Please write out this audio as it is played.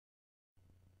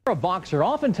A boxer,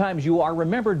 oftentimes you are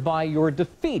remembered by your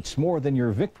defeats more than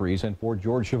your victories, and for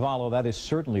George Chuvalo, that is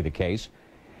certainly the case.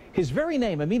 His very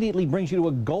name immediately brings you to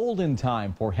a golden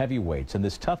time for heavyweights, and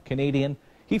this tough Canadian,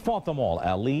 he fought them all: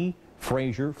 Ali,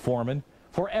 Frazier, Foreman,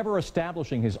 forever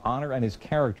establishing his honor and his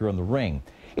character in the ring.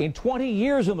 In 20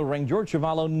 years in the ring, George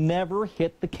Chuvalo never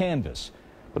hit the canvas.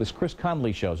 But as Chris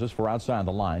Connolly shows us for Outside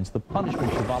the Lines, the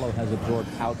punishment Chuvalo has absorbed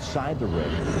outside the ring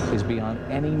is beyond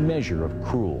any measure of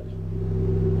cruel.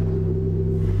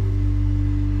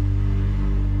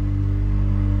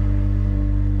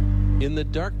 In the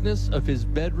darkness of his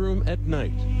bedroom at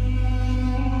night,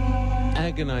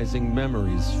 agonizing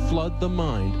memories flood the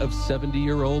mind of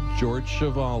 70-year-old George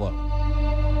Chuvalo.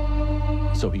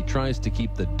 So he tries to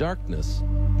keep the darkness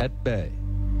at bay.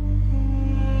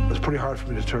 It's pretty hard for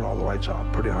me to turn all the lights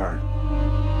off, pretty hard.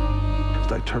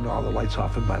 Because I turned all the lights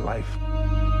off in my life,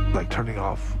 like turning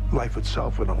off life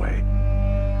itself in a way.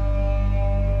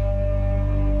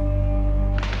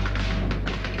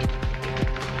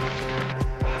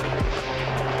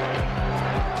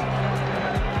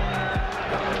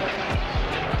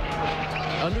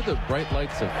 Under the bright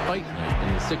lights of Fight Night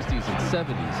in the 60s and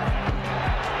 70s,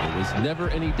 there was never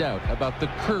any doubt about the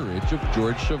courage of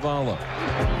George Chuvalo.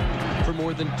 For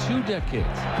more than 2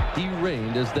 decades, he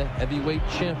reigned as the heavyweight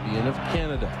champion of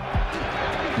Canada.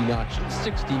 He notched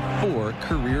 64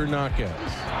 career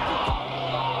knockouts.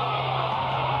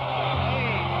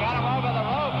 Got him over the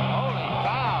rope. Holy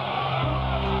cow.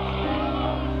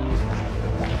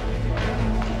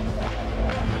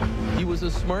 He was a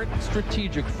smart,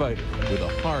 strategic fighter with a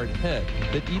hard head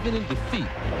that even in defeat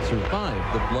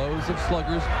survived the blows of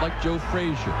sluggers like Joe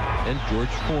Frazier and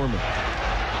George Foreman.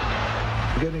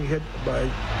 Getting hit by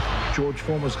George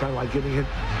Foreman was kind of like getting hit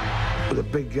with a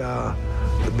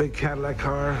big Cadillac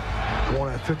car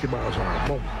going at 50 miles an hour.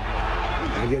 Boom.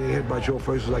 And getting hit by Joe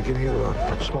Frazier was like getting hit with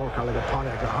a small car like a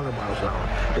Pontiac at 100 miles an hour.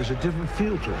 There's a different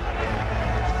feel to it.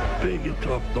 Big and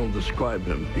tough don't describe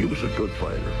him. He was a good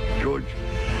fighter. George,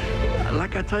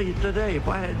 like I tell you today, if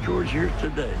I had George here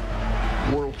today,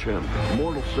 world champion,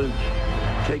 mortal cinch,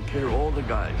 take care of all the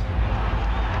guys.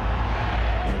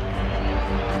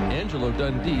 Angelo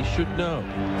Dundee should know.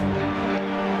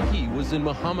 He was in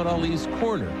Muhammad Ali's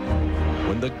corner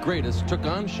when the greatest took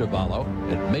on Chuvalo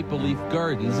at Maple Leaf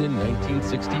Gardens in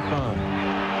 1965.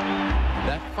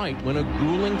 That fight went a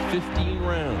grueling 15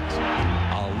 rounds.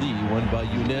 Ali won by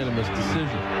unanimous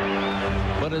decision.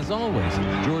 But as always,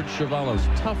 George Chuvalo's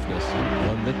toughness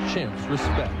won the champ's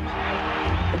respect.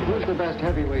 Who's the best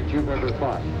heavyweight you've ever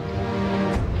fought?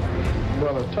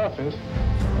 Well, the toughest,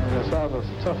 and I saw the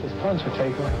toughest puncher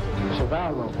taker,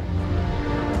 Chuvalo.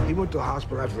 He went to the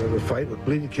hospital after the fight with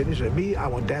bleeding kidneys, and me, I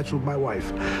went dance with my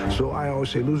wife. So I always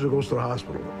say, loser goes to the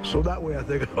hospital. So that way I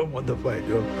think I won the fight,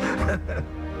 you know.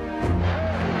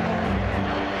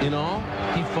 In all,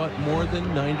 he fought more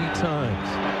than 90 times.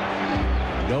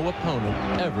 No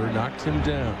opponent ever knocked him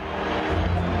down.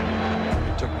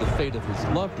 It took the fate of his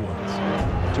loved ones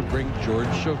to bring George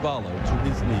Chuvalo to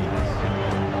his knees.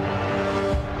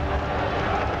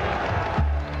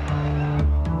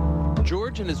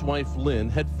 George and his wife Lynn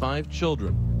had 5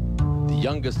 children. The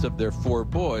youngest of their 4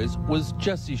 boys was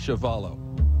Jesse Chuvalo.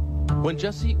 When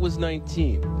Jesse was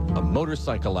 19, a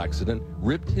motorcycle accident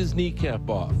ripped his kneecap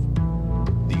off.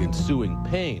 The ensuing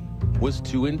pain was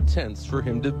too intense for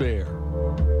him to bear.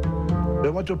 I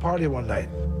went to a party one night,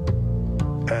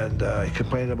 and he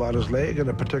complained about his leg, and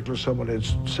in particular someone had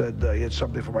said he had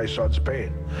something for my son's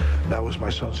pain. That was my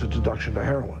son's introduction to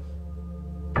heroin.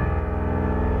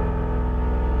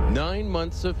 9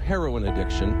 months of heroin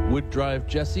addiction would drive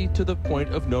Jesse to the point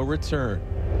of no return.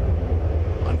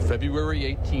 On February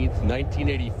 18th,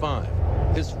 1985,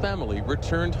 his family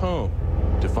returned home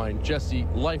to find Jesse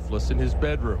lifeless in his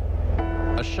bedroom,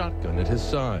 a shotgun at his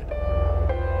side.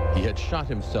 He had shot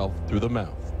himself through the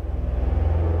mouth.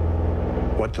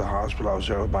 Went to the hospital, I was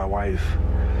there with my wife,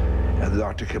 and the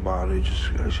doctor came out, and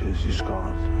he's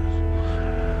gone.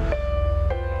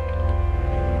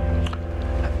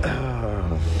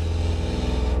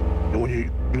 When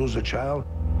you lose a child,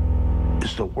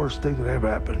 it's the worst thing that ever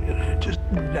happened. You just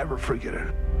never forget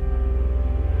it.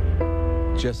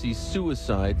 Jesse's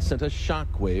suicide sent a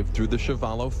shockwave through the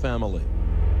Chuvalo family.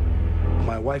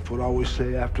 My wife would always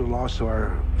say after the loss of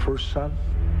our first son,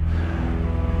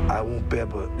 I won't be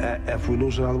able, if we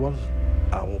lose another one,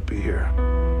 I won't be here.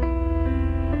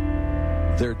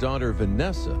 Their daughter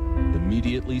Vanessa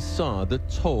immediately saw the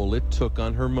toll it took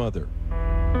on her mother.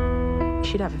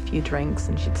 She'd have a few drinks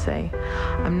and she'd say,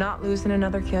 I'm not losing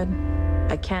another kid.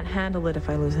 I can't handle it if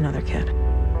I lose another kid.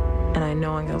 And I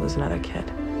know I'm gonna lose another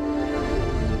kid.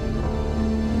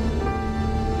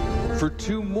 For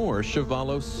two more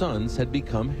Chuvalo's sons had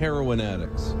become heroin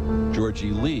addicts,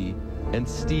 Georgie Lee and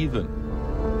Stephen.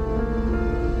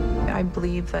 I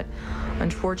believe that,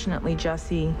 unfortunately,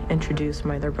 Jesse introduced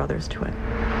my other brothers to it.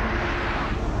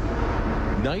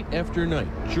 Night after night,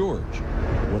 George,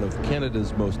 one of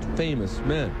Canada's most famous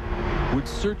men, would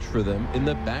search for them in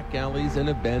the back alleys and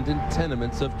abandoned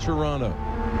tenements of Toronto,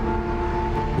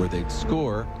 where they'd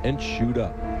score and shoot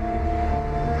up.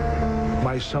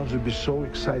 My sons would be so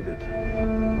excited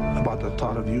about the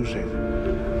thought of using.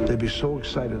 They'd be so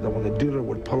excited that when the dealer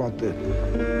would pull out the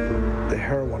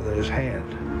heroin in his hand,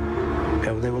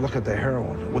 and they would look at the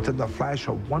heroin, within the flash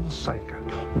of 1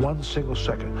 second, 1 single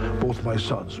second, both my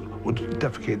sons would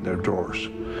defecate in their drawers,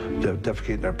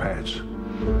 defecate in their pants.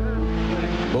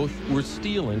 Both were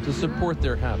stealing to support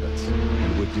their habits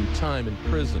and would do time in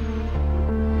prison.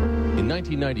 In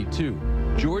 1992,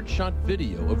 George shot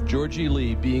video of Georgie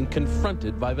Lee being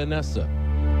confronted by Vanessa,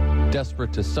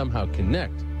 desperate to somehow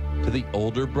connect to the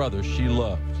older brother she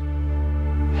loved.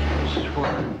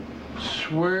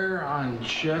 Swear on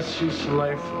Jesse's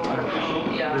life,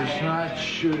 there's not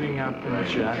shooting up in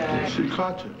Jackie. She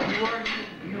caught you.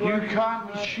 You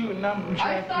caught me shooting up in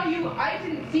Jackie. I saw you. I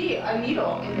didn't see a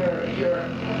needle in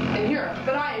in here,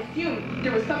 but I assumed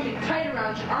there was something tight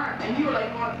around your arm, and you were like,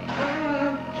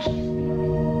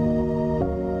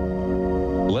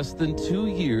 Less than 2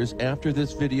 years after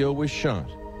this video was shot,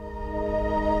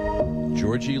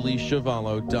 Georgie Lee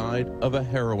Chuvalo died of a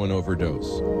heroin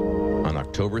overdose on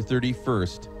October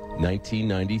 31st,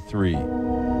 1993.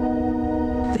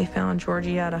 They found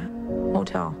Georgie at a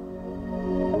hotel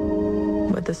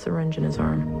with the syringe in his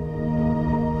arm.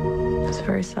 It was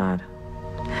very sad.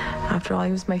 After all,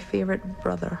 he was my favorite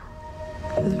brother.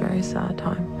 It was a very sad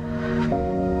time.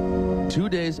 2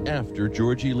 days after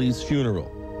Georgie Lee's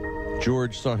funeral,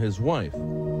 George saw his wife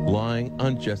lying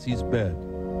on Jesse's bed.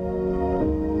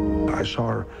 I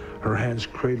saw her hands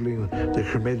cradling the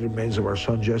cremated remains of our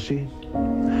son Jesse,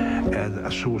 and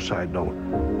a suicide note.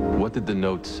 What did the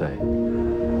note say?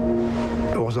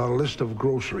 It was on a list of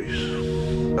groceries.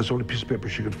 That's the only piece of paper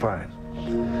she could find.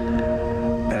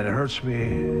 And it hurts me.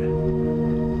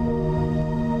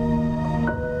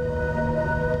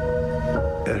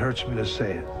 It hurts me to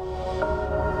say it.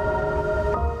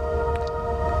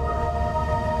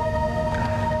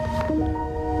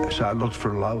 So I looked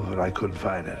for love, and I couldn't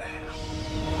find any.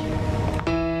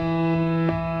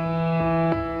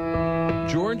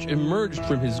 George emerged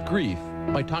from his grief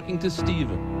by talking to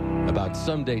Stephen about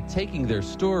someday taking their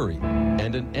story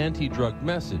and an anti-drug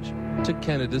message to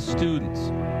Canada's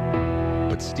students.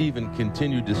 But Stephen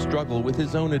continued to struggle with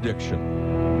his own addiction.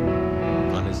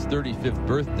 On his 35th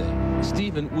birthday,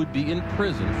 Stephen would be in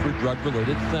prison for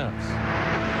drug-related thefts.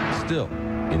 Still,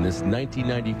 in this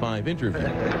 1995 interview,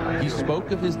 he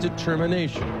spoke of his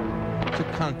determination to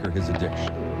conquer his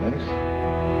addiction.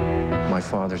 My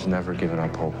father's never given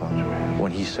up hope on me. When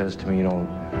he says to me, you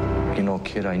know,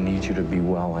 kid, I need you to be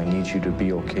well. I need you to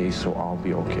be okay, so I'll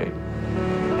be okay.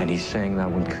 And he's saying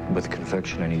that with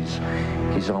conviction, and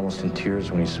he's almost in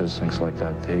tears when he says things like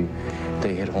that.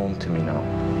 They hit home to me now.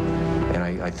 And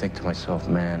I think to myself,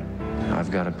 man, I've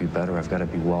got to be better. I've got to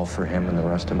be well for him and the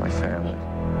rest of my family.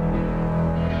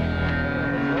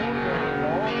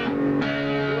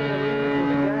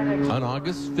 On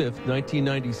August 5th,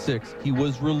 1996, he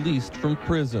was released from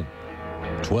prison.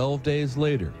 12 days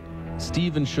later,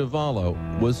 Stephen Chuvalo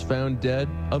was found dead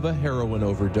of a heroin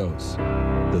overdose,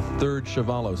 the third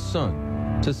Chuvalo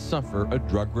son to suffer a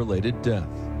drug-related death.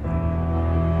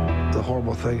 The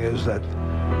horrible thing is that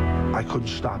I couldn't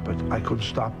stop it. I couldn't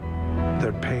stop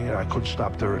their pain. I couldn't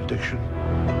stop their addiction.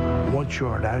 Once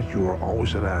you're an addict, you are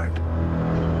always an addict.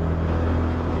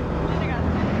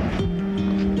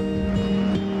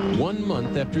 1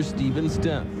 month after Stephen's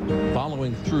death,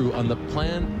 following through on the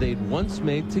plan they'd once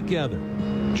made together,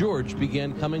 George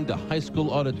began coming to high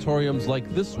school auditoriums like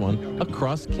this one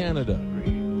across Canada,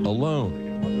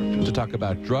 alone, to talk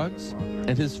about drugs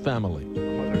and his family.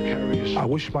 I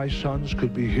wish my sons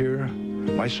could be here,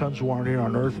 my sons who aren't here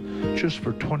on earth, just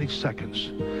for 20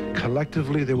 seconds.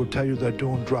 Collectively, they would tell you that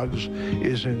doing drugs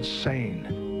is insane.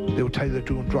 They would tell you that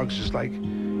doing drugs is like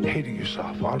hating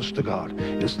yourself. Honest to God,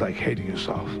 it's like hating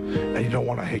yourself. And you don't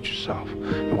want to hate yourself.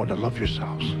 You want to love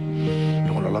yourselves.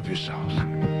 You want to love yourselves.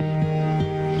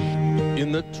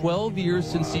 In the 12 years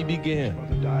since he began,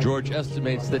 George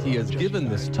estimates that he has given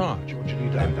this talk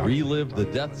and relived the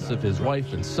deaths of his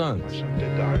wife and sons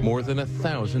more than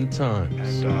 1,000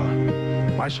 times.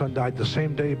 My son died the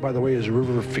same day, by the way, as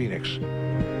River Phoenix,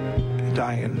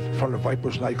 dying in front of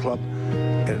Viper's nightclub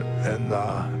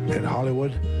in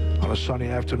Hollywood on a sunny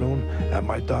afternoon, and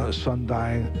my son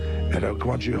dying at a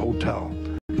grungy hotel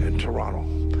in Toronto.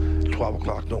 12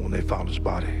 o'clock noon when they found his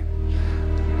body.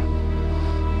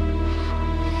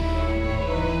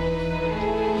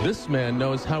 This man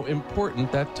knows how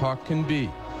important that talk can be.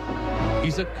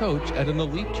 He's a coach at an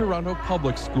elite Toronto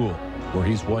public school, where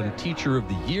he's won Teacher of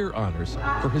the Year honors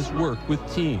for his work with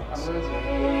teens.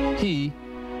 He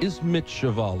is Mitch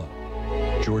Chuvalo,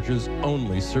 George's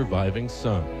only surviving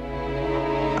son.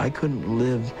 I couldn't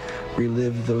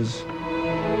relive those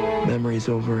memories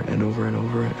over and over and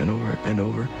over and over and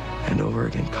over and over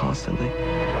again constantly.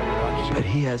 But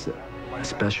he has a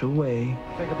special way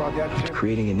of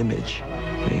creating an image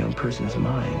in a young person's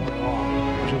mind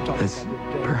that's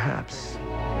perhaps,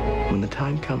 when the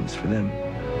time comes for them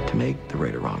to make the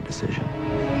right or wrong decision,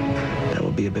 that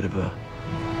will be a bit of a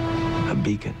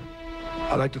beacon.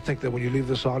 I like to think that when you leave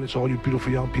this audience, all you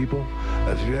beautiful young people,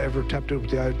 if you're ever tempted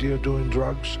with the idea of doing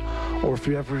drugs, or if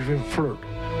you ever even flirt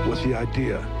with the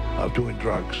idea of doing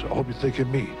drugs, I hope you think of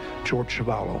me, George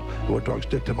Chuvalo, and what drugs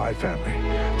did to my family.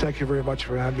 Thank you very much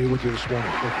for having me with you this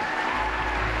morning.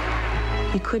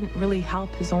 He couldn't really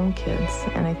help his own kids,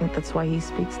 and I think that's why he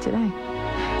speaks today.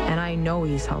 And I know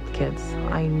he's helped kids.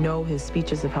 I know his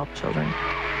speeches have helped children.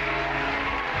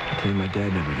 I tell you, my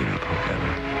dad never gave up hope,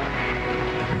 ever.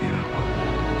 Never gave up hope.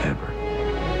 Ever.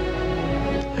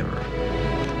 Ever.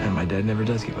 And my dad never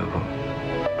does give up hope.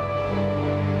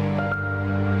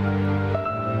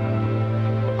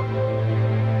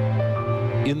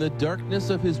 In the darkness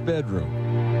of his bedroom,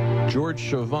 George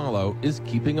Chuvalo is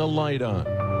keeping a light on.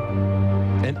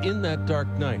 And in that dark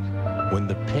night, when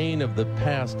the pain of the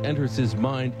past enters his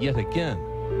mind yet again,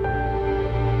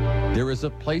 there is a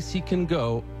place he can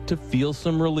go to feel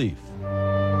some relief.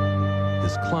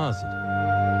 His closet,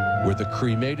 where the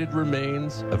cremated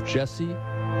remains of Jesse,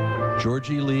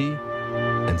 Georgie Lee,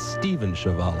 and Stephen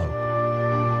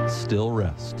Chuvalo still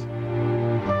rest.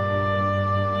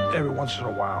 Every once in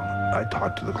a while, I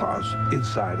talk to the closet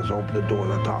inside. I open the door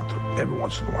and I talk to them every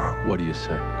once in a while. What do you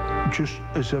say? Just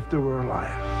as if they were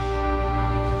alive.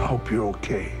 I hope you're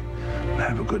okay.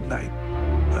 Have a good night.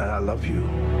 And I love you.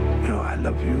 You know, I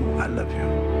love you. I love you.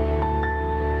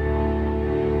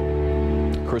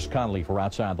 Chris Connolly for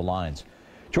Outside the Lines.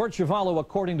 George Chuvalo,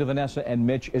 according to Vanessa and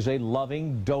Mitch, is a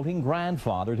loving, doting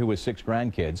grandfather to his 6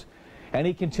 grandkids, and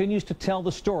he continues to tell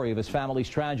the story of his family's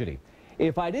tragedy.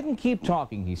 If I didn't keep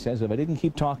talking, he says, if I didn't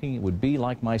keep talking, it would be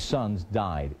like my sons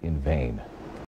died in vain.